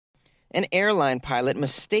An airline pilot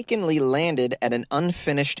mistakenly landed at an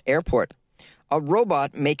unfinished airport. A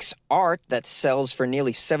robot makes art that sells for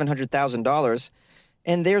nearly $700,000,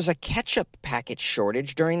 and there's a ketchup packet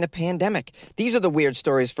shortage during the pandemic. These are the weird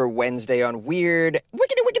stories for Wednesday on Weird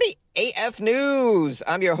Wickety AF News.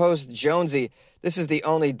 I'm your host, Jonesy. This is the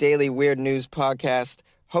only daily weird news podcast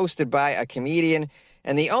hosted by a comedian,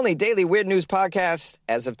 and the only daily weird news podcast,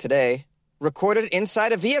 as of today, recorded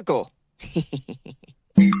inside a vehicle.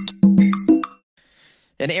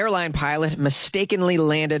 An airline pilot mistakenly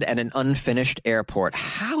landed at an unfinished airport.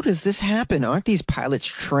 How does this happen? Aren't these pilots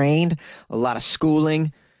trained? A lot of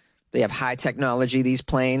schooling. They have high technology, these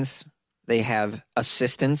planes. They have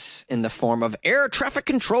assistance in the form of air traffic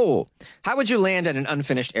control. How would you land at an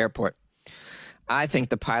unfinished airport? I think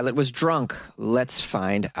the pilot was drunk. Let's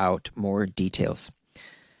find out more details.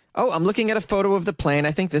 Oh, I'm looking at a photo of the plane.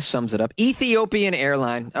 I think this sums it up. Ethiopian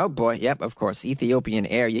Airline. Oh, boy. Yep, of course. Ethiopian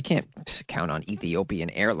Air. You can't count on Ethiopian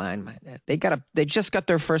Airline. They just got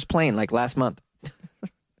their first plane like last month.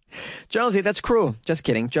 Jonesy, that's cruel. Just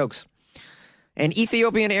kidding. Jokes. An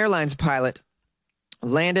Ethiopian Airlines pilot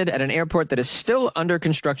landed at an airport that is still under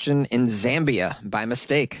construction in Zambia by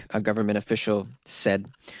mistake, a government official said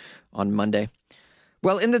on Monday.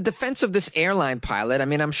 Well, in the defense of this airline pilot,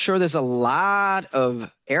 I'm sure there's a lot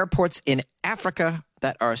of airports in Africa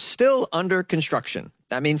that are still under construction.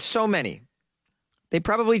 So many. They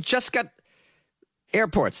probably just got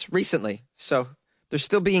airports recently, so they're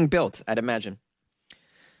still being built, I'd imagine.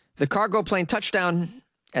 The cargo plane touched down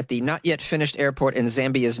at the not yet finished airport in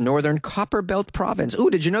Zambia's northern Copperbelt province. Ooh,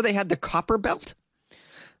 did you know they had the Copperbelt?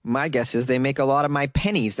 My guess is they make a lot of my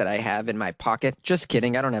pennies that I have in my pocket. Just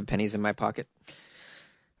kidding, I don't have pennies in my pocket.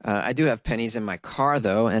 I do have pennies in my car,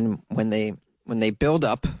 though, and when they build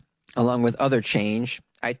up, along with other change,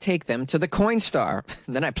 I take them to the Coinstar.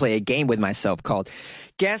 Then I play a game with myself called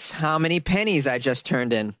Guess How Many Pennies I Just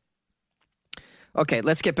Turned In. Okay,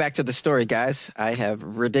 let's get back to the story, guys. I have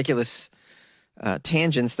ridiculous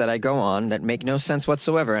tangents that I go on that make no sense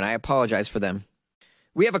whatsoever, and I apologize for them.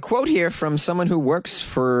 We have a quote here from someone who works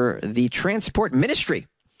for the transport ministry.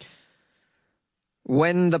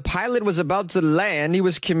 When the pilot was about to land, he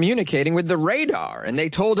was communicating with the radar, and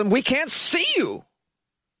they told him, "We can't see you."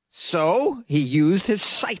 So he used his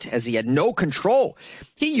sight as he had no control.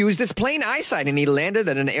 He used his plain eyesight, and he landed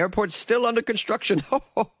at an airport still under construction.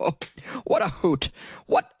 What a hoot.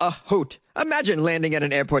 What a hoot. Imagine landing at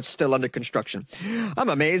an airport still under construction. I'm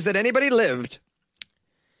amazed that anybody lived.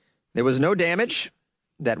 There was no damage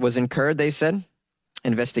that was incurred, they said.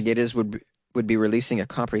 Investigators would be releasing a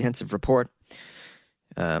comprehensive report.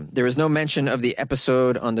 There is no mention of the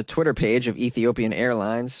episode on the Twitter page of Ethiopian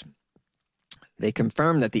Airlines. They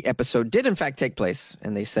confirmed that the episode did in fact take place,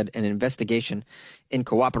 and they said an investigation in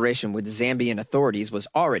cooperation with Zambian authorities was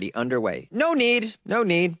already underway. No need.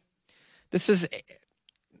 This is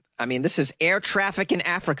air traffic in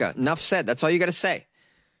Africa. Enough said. That's all you got to say.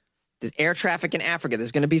 There's air traffic in Africa.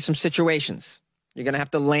 There's going to be some situations. You're going to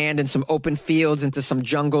have to land in some open fields, into some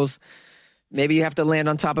jungles. Maybe you have to land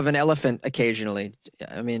on top of an elephant occasionally.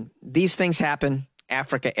 These things happen.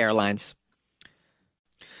 Africa Airlines.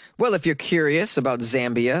 Well, if you're curious about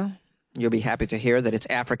Zambia, you'll be happy to hear that it's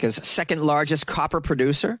Africa's second largest copper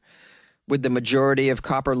producer, with the majority of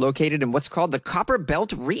copper located in what's called the Copper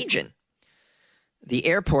Belt region. The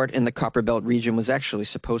airport in the Copper Belt region was actually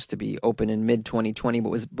supposed to be open in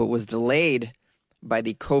mid-2020, but was delayed by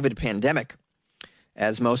the COVID pandemic,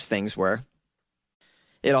 as most things were.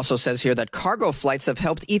 It also says here that cargo flights have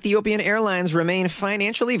helped Ethiopian Airlines remain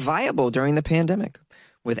financially viable during the pandemic,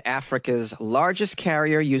 with Africa's largest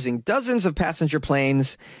carrier using dozens of passenger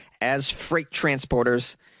planes as freight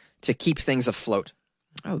transporters to keep things afloat.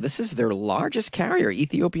 Oh, this is their largest carrier,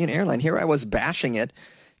 Ethiopian Airline. Here I was bashing it.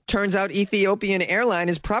 Turns out Ethiopian Airline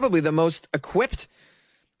is probably the most equipped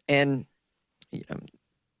and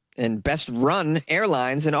best run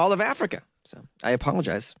airlines in all of Africa. So I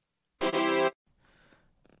apologize.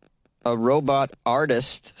 A robot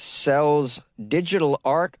artist sells digital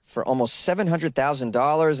art for almost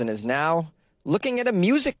 $700,000 and is now looking at a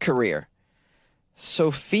music career.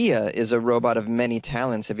 Sophia is a robot of many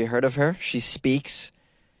talents. Have you heard of her? She speaks,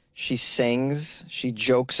 she sings, she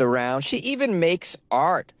jokes around, she even makes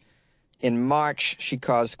art. In March, she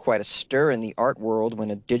caused quite a stir in the art world when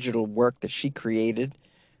a digital work that she created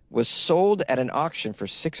was sold at an auction for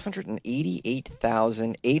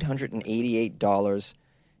 $688,888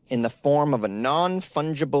 in the form of a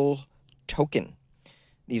non-fungible token.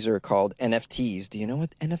 These are called NFTs. Do you know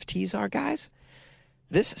what NFTs are, guys?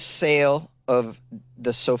 This sale of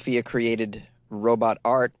the Sophia created robot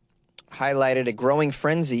art highlighted a growing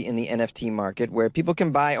frenzy in the NFT market where people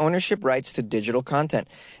can buy ownership rights to digital content.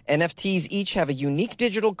 NFTs each have a unique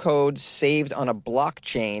digital code saved on a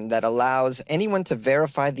blockchain that allows anyone to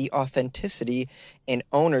verify the authenticity and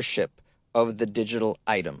ownership of the digital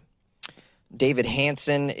item. David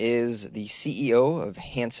Hansen is the CEO of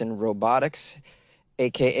Hansen Robotics,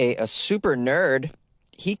 aka a super nerd.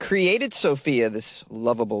 He created Sophia, this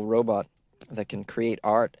lovable robot that can create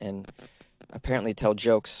art and apparently tell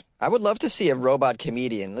jokes. I would love to see a robot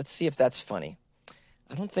comedian. Let's see if that's funny.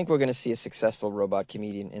 I don't think we're going to see a successful robot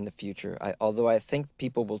comedian in the future, although I think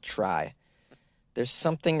people will try. There's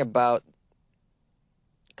something about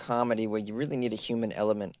comedy where you really need a human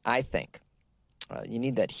element, I think. You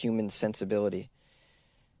need that human sensibility.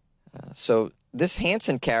 So this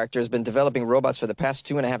Hansen character has been developing robots for the past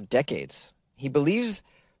 2.5 decades. He believes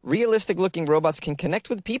realistic-looking robots can connect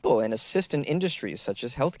with people and assist in industries such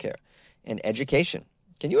as healthcare and education.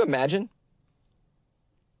 Can you imagine?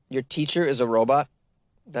 Your teacher is a robot?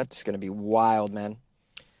 That's going to be wild, man.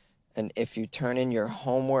 And if you turn in your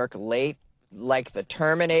homework late, like the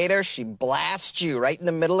Terminator, she blasts you right in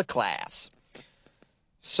the middle of class.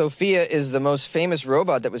 Sophia is the most famous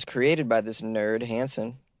robot that was created by this nerd,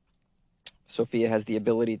 Hansen. Sophia has the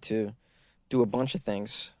ability to do a bunch of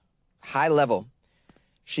things. High level.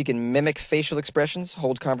 She can mimic facial expressions,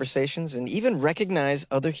 hold conversations, and even recognize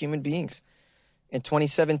other human beings. In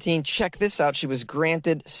 2017, check this out, she was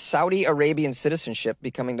granted Saudi Arabian citizenship,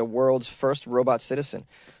 becoming the world's first robot citizen.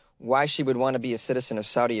 Why she would want to be a citizen of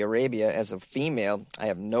Saudi Arabia as a female, I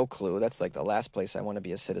have no clue. That's like the last place I want to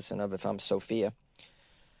be a citizen of if I'm Sophia.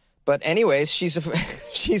 But anyways, she's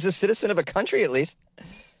a citizen of a country at least.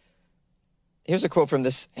 Here's a quote from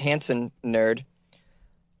this Hansen nerd.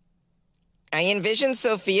 I envision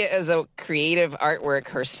Sophia as a creative artwork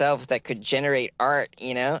herself that could generate art,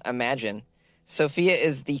 imagine. Sophia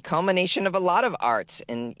is the culmination of a lot of arts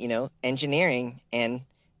and, engineering, and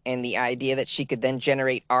the idea that she could then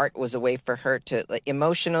generate art was a way for her to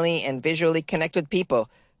emotionally and visually connect with people.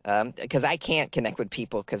 Because I can't connect with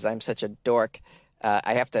people because I'm such a dork.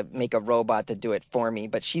 I have to make a robot to do it for me,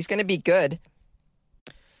 but she's going to be good.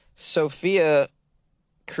 Sophia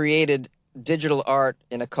created digital art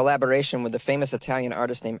in a collaboration with a famous Italian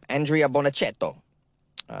artist named Andrea Bonaccetto.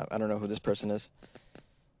 I don't know who this person is.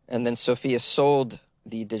 And then Sophia sold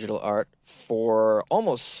the digital art for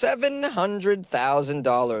almost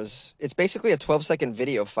 $700,000. It's basically a 12-second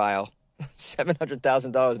video file.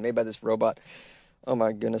 $700,000 made by this robot. Oh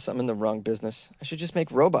my goodness, I'm in the wrong business. I should just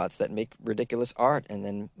make robots that make ridiculous art and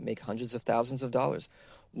then make hundreds of thousands of dollars.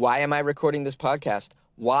 Why am I recording this podcast?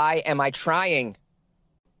 Why am I trying?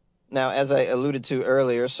 Now, as I alluded to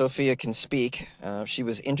earlier, Sophia can speak. She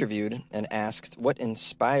was interviewed and asked what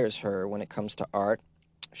inspires her when it comes to art.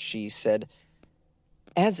 She said,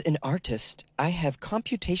 as an artist, I have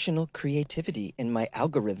computational creativity in my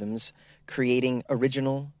algorithms creating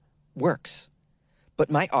original works. But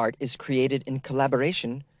my art is created in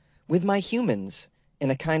collaboration with my humans in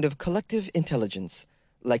a kind of collective intelligence,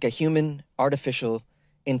 like a human artificial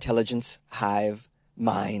intelligence hive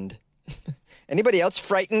mind. Anybody else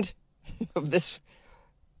frightened of this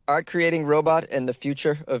art-creating robot and the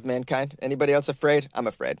future of mankind? Anybody else afraid? I'm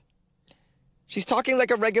afraid. She's talking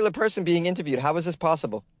like a regular person being interviewed. How is this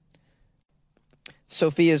possible?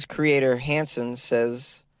 Sophia's creator, Hansen,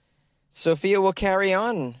 says Sophia will carry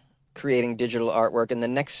on creating digital artwork, and the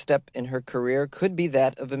next step in her career could be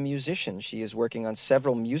that of a musician. She is working on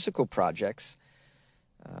several musical projects.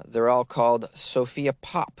 They're all called Sophia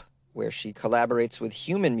Pop, where she collaborates with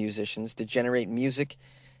human musicians to generate music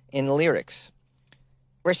and lyrics.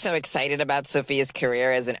 We're so excited about Sophia's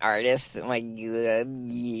career as an artist. Oh my God.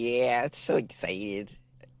 Yeah, it's so excited.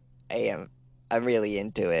 I'm really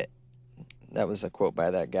into it. That was a quote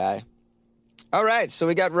by that guy. All right, so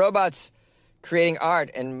we got robots creating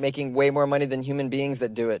art and making way more money than human beings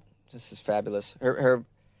that do it. This is fabulous. Her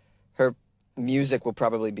music will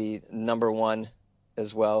probably be #1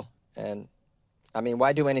 as well. And I mean,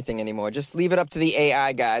 why do anything anymore? Just leave it up to the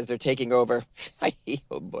AI guys. They're taking over.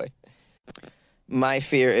 Oh boy. My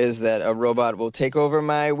fear is that a robot will take over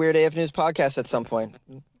my Weird AF News podcast at some point.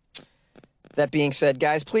 That being said,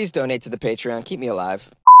 guys, please donate to the Patreon. Keep me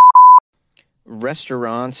alive.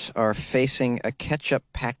 Restaurants are facing a ketchup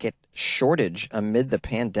packet shortage amid the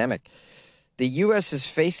pandemic. The U.S. is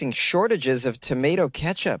facing shortages of tomato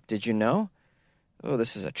ketchup. Did you know? Oh,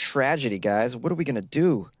 this is a tragedy, guys. What are we going to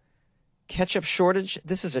do? Ketchup shortage?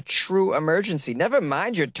 This is a true emergency. Never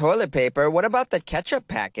mind your toilet paper. What about the ketchup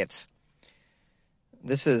packets?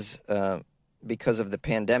 This is because of the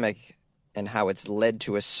pandemic and how it's led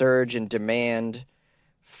to a surge in demand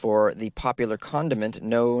for the popular condiment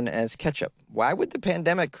known as ketchup. Why would the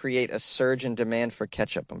pandemic create a surge in demand for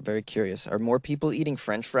ketchup? I'm very curious. Are more people eating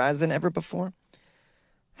French fries than ever before?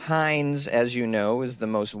 Heinz, as you know, is the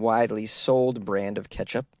most widely sold brand of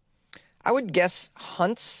ketchup. I would guess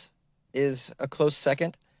Hunt's is a close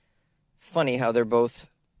second. Funny how they're both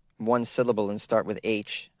one syllable and start with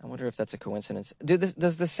H. I wonder if that's a coincidence.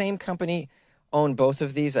 Does the same company own both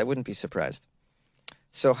of these? I wouldn't be surprised.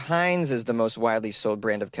 So Heinz is the most widely sold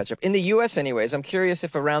brand of ketchup. In the U.S. anyways, I'm curious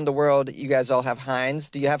if around the world you guys all have Heinz.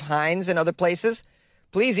 Do you have Heinz in other places?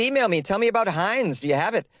 Please email me. Tell me about Heinz. Do you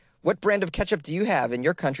have it? What brand of ketchup do you have in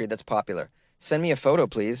your country that's popular? Send me a photo,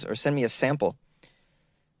 please, or send me a sample.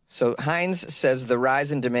 So Heinz says the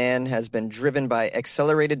rise in demand has been driven by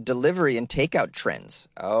accelerated delivery and takeout trends.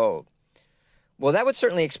 Oh. Well, that would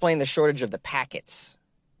certainly explain the shortage of the packets.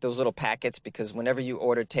 Those little packets, because whenever you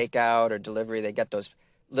order takeout or delivery, they get those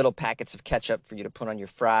little packets of ketchup for you to put on your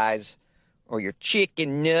fries or your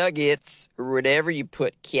chicken nuggets or whatever you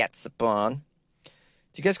put catsup on. Do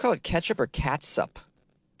you guys call it ketchup or catsup?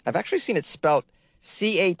 I've actually seen it spelled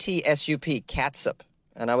C-A-T-S-U-P, catsup.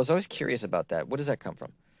 And I was always curious about that. What does that come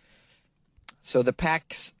from? So the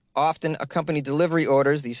packs often accompany delivery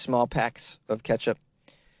orders, these small packs of ketchup.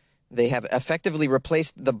 They have effectively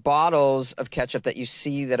replaced the bottles of ketchup that you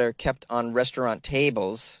see that are kept on restaurant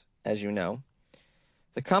tables, as you know.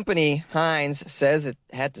 The company, Heinz, says it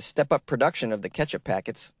had to step up production of the ketchup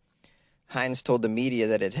packets. Heinz told the media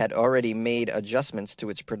that it had already made adjustments to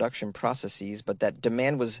its production processes, but that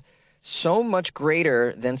demand was so much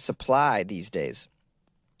greater than supply these days.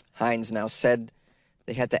 Heinz now said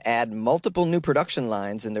they had to add multiple new production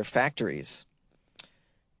lines in their factories.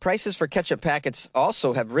 Prices for ketchup packets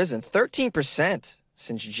also have risen 13%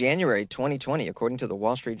 since January 2020, according to the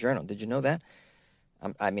Wall Street Journal. Did you know that?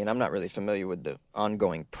 I'm not really familiar with the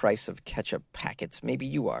ongoing price of ketchup packets. Maybe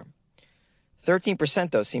you are. 13%,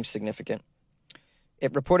 though, seems significant.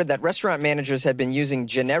 It reported that restaurant managers had been using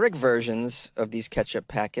generic versions of these ketchup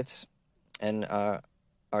packets and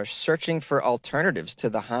are searching for alternatives to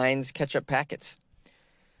the Heinz ketchup packets.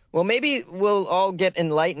 Well, maybe we'll all get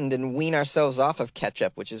enlightened and wean ourselves off of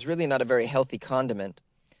ketchup, which is really not a very healthy condiment.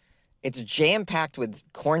 It's jam-packed with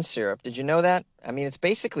corn syrup. Did you know that? I mean, it's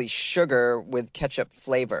basically sugar with ketchup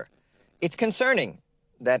flavor. It's concerning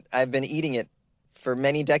that I've been eating it for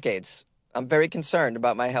many decades. I'm very concerned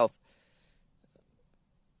about my health.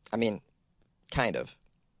 I mean, kind of.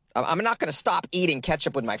 I'm not going to stop eating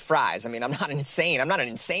ketchup with my fries. I mean, I'm not insane. I'm not an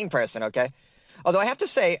insane person, okay? Although I have to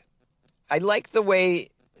say, I like the way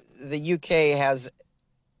the UK has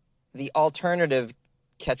the alternative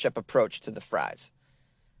ketchup approach to the fries.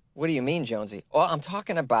 What do you mean, Jonesy? Well, I'm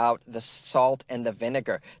talking about the salt and the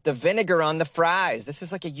vinegar. The vinegar on the fries. This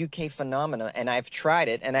is like a UK phenomenon, and I've tried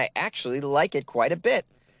it, and I actually like it quite a bit.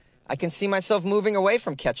 I can see myself moving away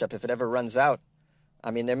from ketchup if it ever runs out.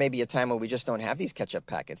 I mean, there may be a time when we just don't have these ketchup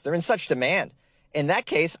packets. They're in such demand. In that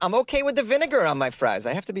case, I'm okay with the vinegar on my fries.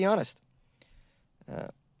 I have to be honest.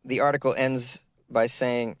 The article ends by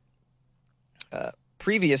saying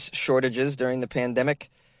previous shortages during the pandemic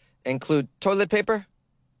include toilet paper,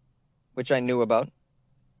 which I knew about,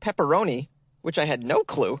 pepperoni, which I had no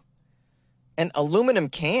clue, and aluminum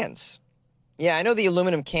cans. Yeah, I know the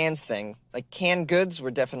aluminum cans thing. Like, canned goods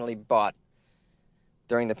were definitely bought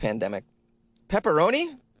during the pandemic.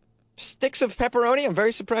 Pepperoni? Sticks of pepperoni? I'm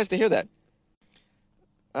very surprised to hear that.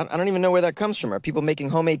 I don't even know where that comes from. Are people making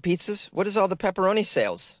homemade pizzas? What is all the pepperoni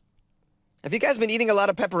sales? Have you guys been eating a lot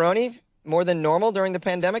of pepperoni more than normal during the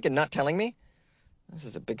pandemic and not telling me? This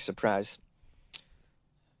is a big surprise.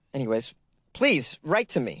 Anyways, please write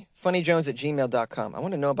to me, funnyjones@gmail.com. I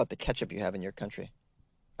want to know about the ketchup you have in your country.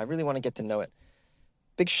 I really want to get to know it.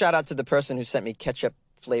 Big shout out to the person who sent me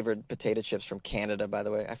ketchup-flavored potato chips from Canada, by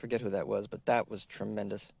the way. I forget who that was, but that was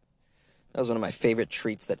tremendous. That was one of my favorite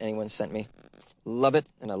treats that anyone sent me. Love it,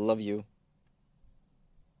 and I love you.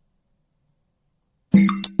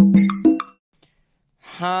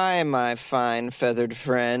 Hi, my fine feathered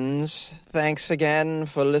friends. Thanks again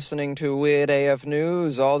for listening to Weird AF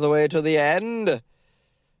News all the way to the end.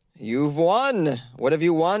 You've won. What have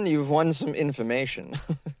you won? You've won some information.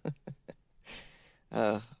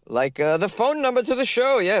 Like the phone number to the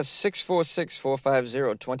show. Yes,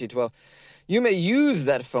 646-450-2012. You may use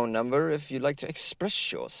that phone number if you'd like to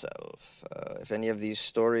express yourself. If any of these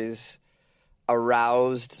stories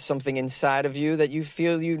aroused something inside of you that you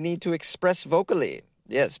feel you need to express vocally,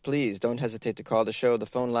 yes, please don't hesitate to call the show. The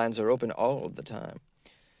phone lines are open all the time.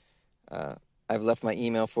 I've left my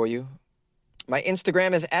email for you. My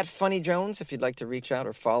Instagram is @FunnyJones if you'd like to reach out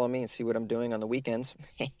or follow me and see what I'm doing on the weekends.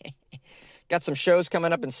 Got some shows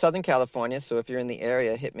coming up in Southern California, so if you're in the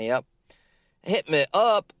area, hit me up. Hit me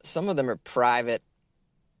up. Some of them are private,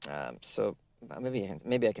 so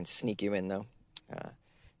maybe I can sneak you in, though.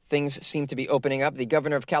 Things seem to be opening up. The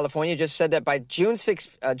governor of California just said that by June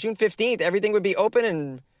 15th, everything would be open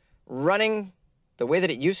and running the way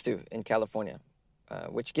that it used to in California,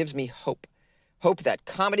 which gives me hope. Hope that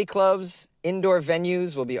comedy clubs, indoor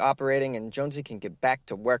venues will be operating and Jonesy can get back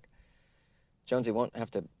to work. Jonesy won't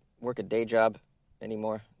have to work a day job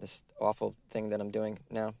anymore, this awful thing that I'm doing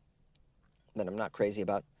now that I'm not crazy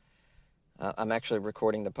about. I'm actually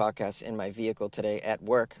recording the podcast in my vehicle today at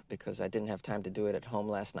work because I didn't have time to do it at home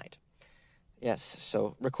last night. Yes,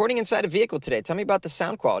 so recording inside a vehicle today. Tell me about the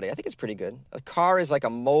sound quality. I think it's pretty good. A car is like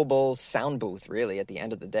a mobile sound booth, really, at the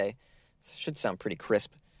end of the day. It should sound pretty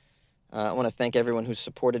crisp. I want to thank everyone who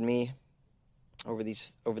supported me over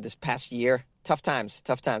this past year. Tough times,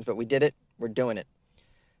 but we did it. We're doing it.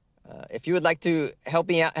 If you would like to help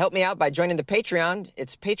me out by joining the Patreon,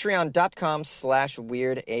 it's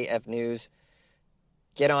patreon.com/weirdafnews.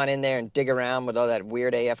 Get on in there and dig around with all that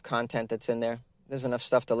weird AF content that's in there. There's enough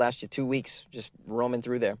stuff to last you 2 weeks just roaming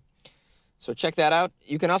through there. So check that out.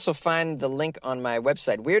 You can also find the link on my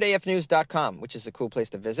website, weirdafnews.com, which is a cool place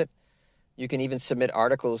to visit. You can even submit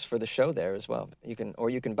articles for the show there as well. You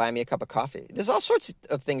can buy me a cup of coffee. There's all sorts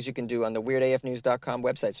of things you can do on the weirdafnews.com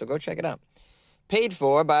website, so go check it out. Paid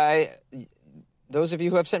for by those of you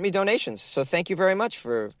who have sent me donations. So thank you very much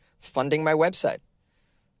for funding my website.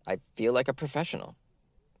 I feel like a professional.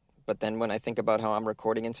 But then when I think about how I'm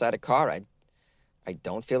recording inside a car, I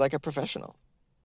don't feel like a professional.